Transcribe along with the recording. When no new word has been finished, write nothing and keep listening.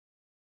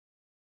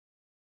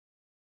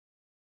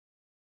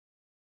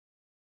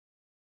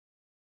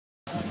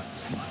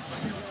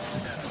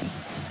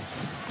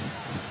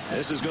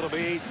This is going to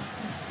be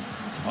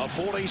a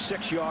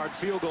 46-yard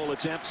field goal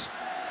attempt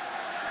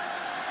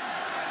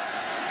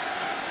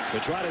to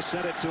try to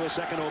send it to a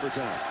second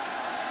overtime.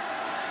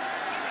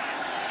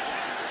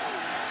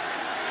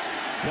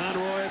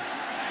 Conroy,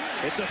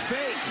 it's a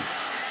fake.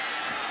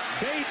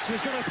 Bates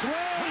is going to throw.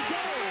 He's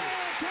going to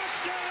run.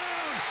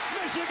 Touchdown!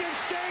 Michigan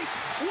State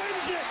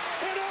wins it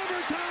in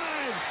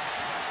overtime.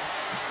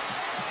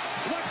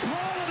 The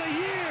call of the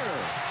year.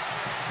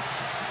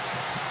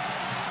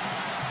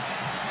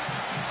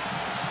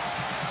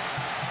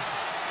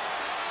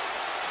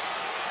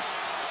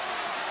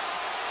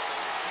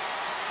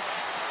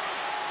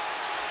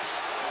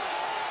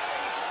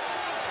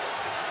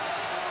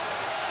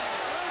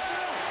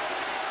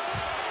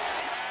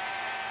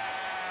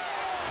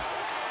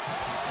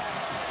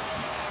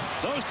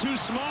 Those two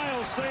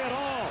smiles say it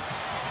all.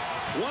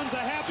 One's a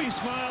happy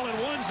smile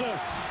and one's a,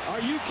 are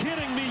you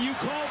kidding me, you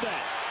called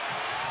that?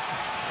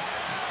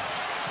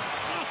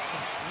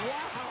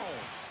 Wow.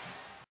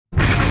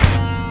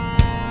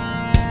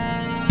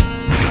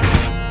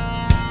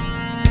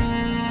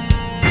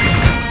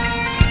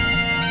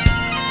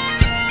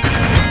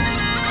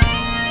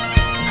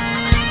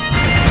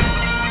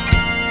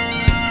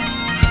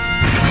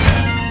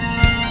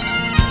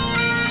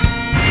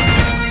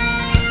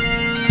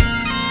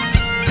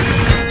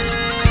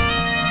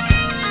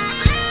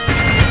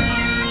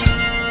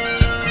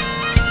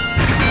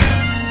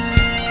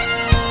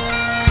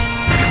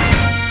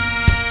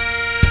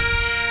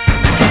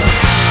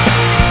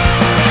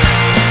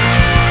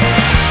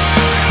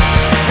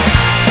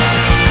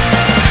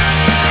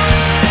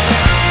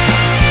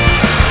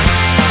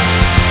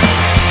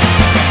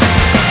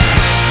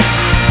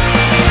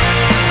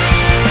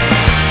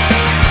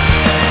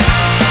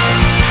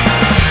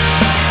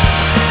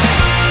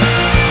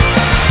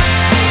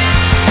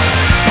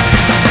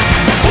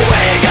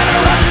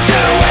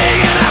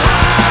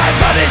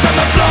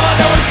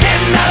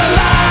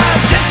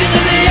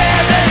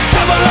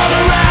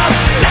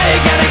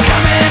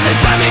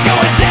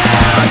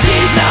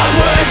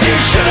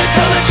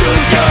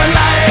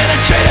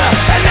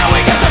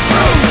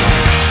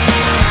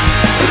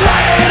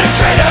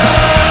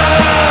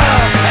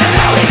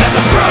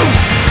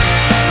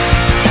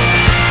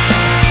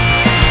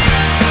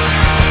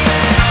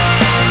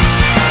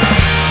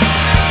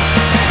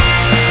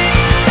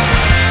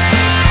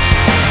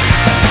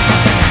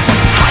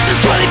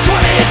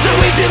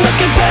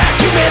 Looking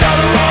back, you made all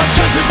the wrong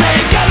choices. Now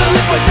you gotta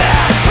live with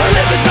that. Or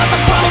live is not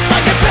the problem.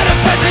 I get better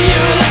friends of you.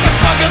 Like a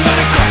bug, I'm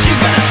gonna crush you.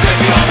 Gonna scrape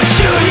you on my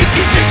shoe. You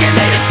keep thinking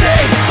that you're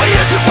safe, but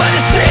you're too blind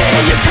to see.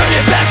 You turn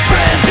your best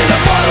friends into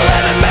mortal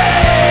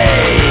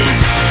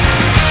enemies.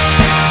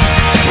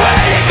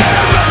 Where you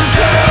gonna run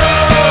to?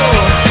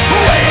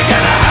 Where you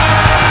gonna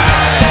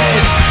hide?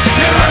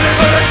 You're running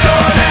for the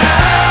door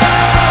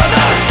now.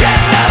 No one's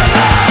getting out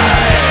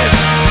alive.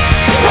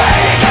 Where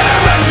you gonna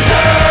run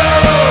to?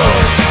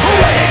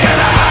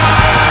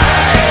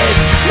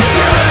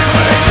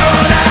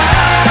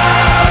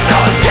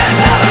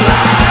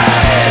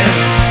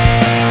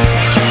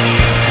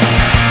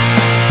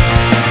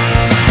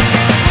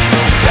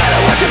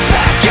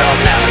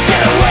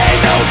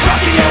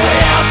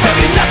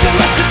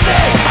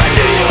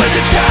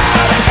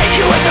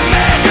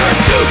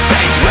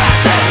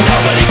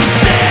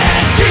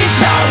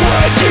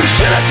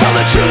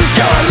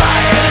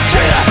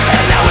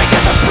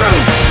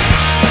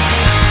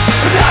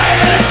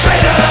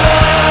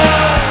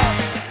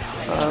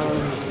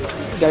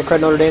 Got to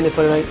credit Notre Dame. They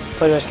played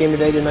a nice game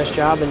today, did a nice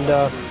job, and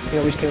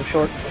we just came up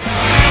short.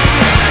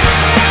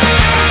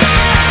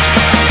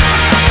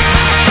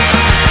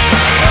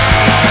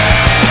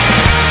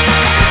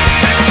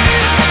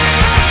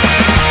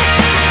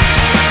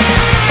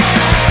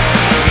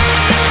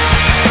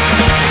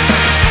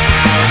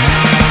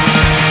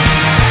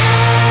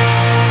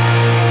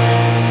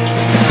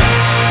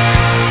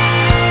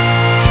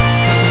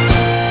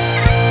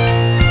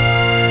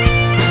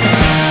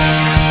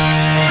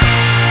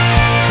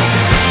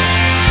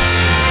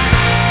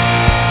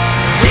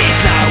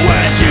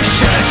 You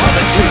should have told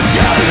the truth,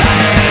 you're a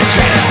liar and a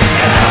traitor,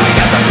 and now we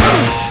got the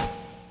proof.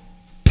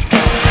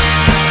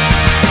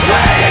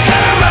 Where you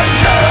gonna run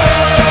to?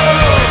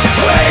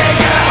 Where you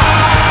gonna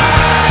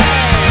hide?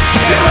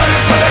 You're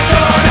running for the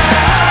door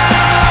now,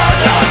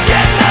 no one's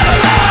getting out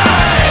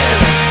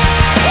alive.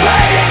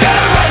 Where you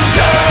gonna run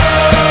to?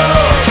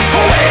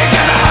 Where you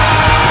gonna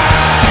hide?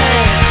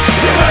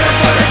 You're running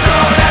for the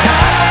door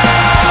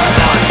now,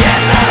 no one's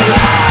getting out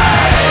alive.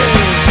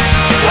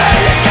 Where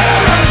you gonna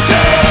run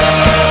to?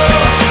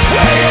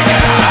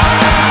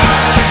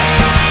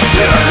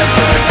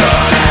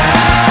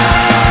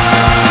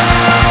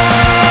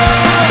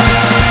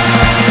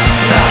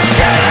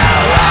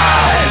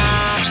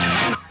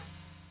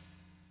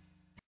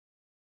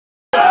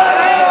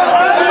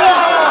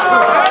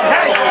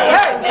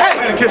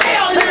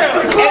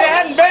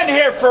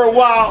 For a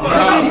while.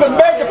 This is the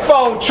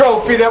megaphone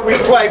trophy that we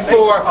play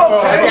for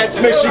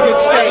against Michigan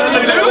State.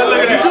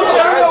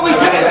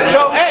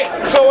 So hey,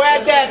 so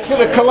add that to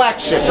the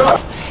collection.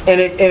 and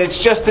it's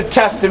just a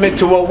testament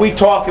to what we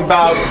talk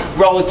about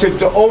relative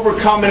to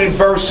overcoming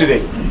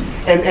adversity,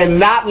 and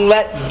not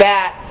let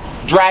that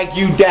drag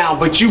you down,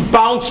 but you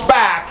bounce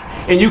back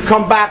and you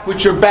come back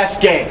with your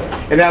best game,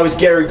 and that was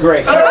Gary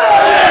Gray.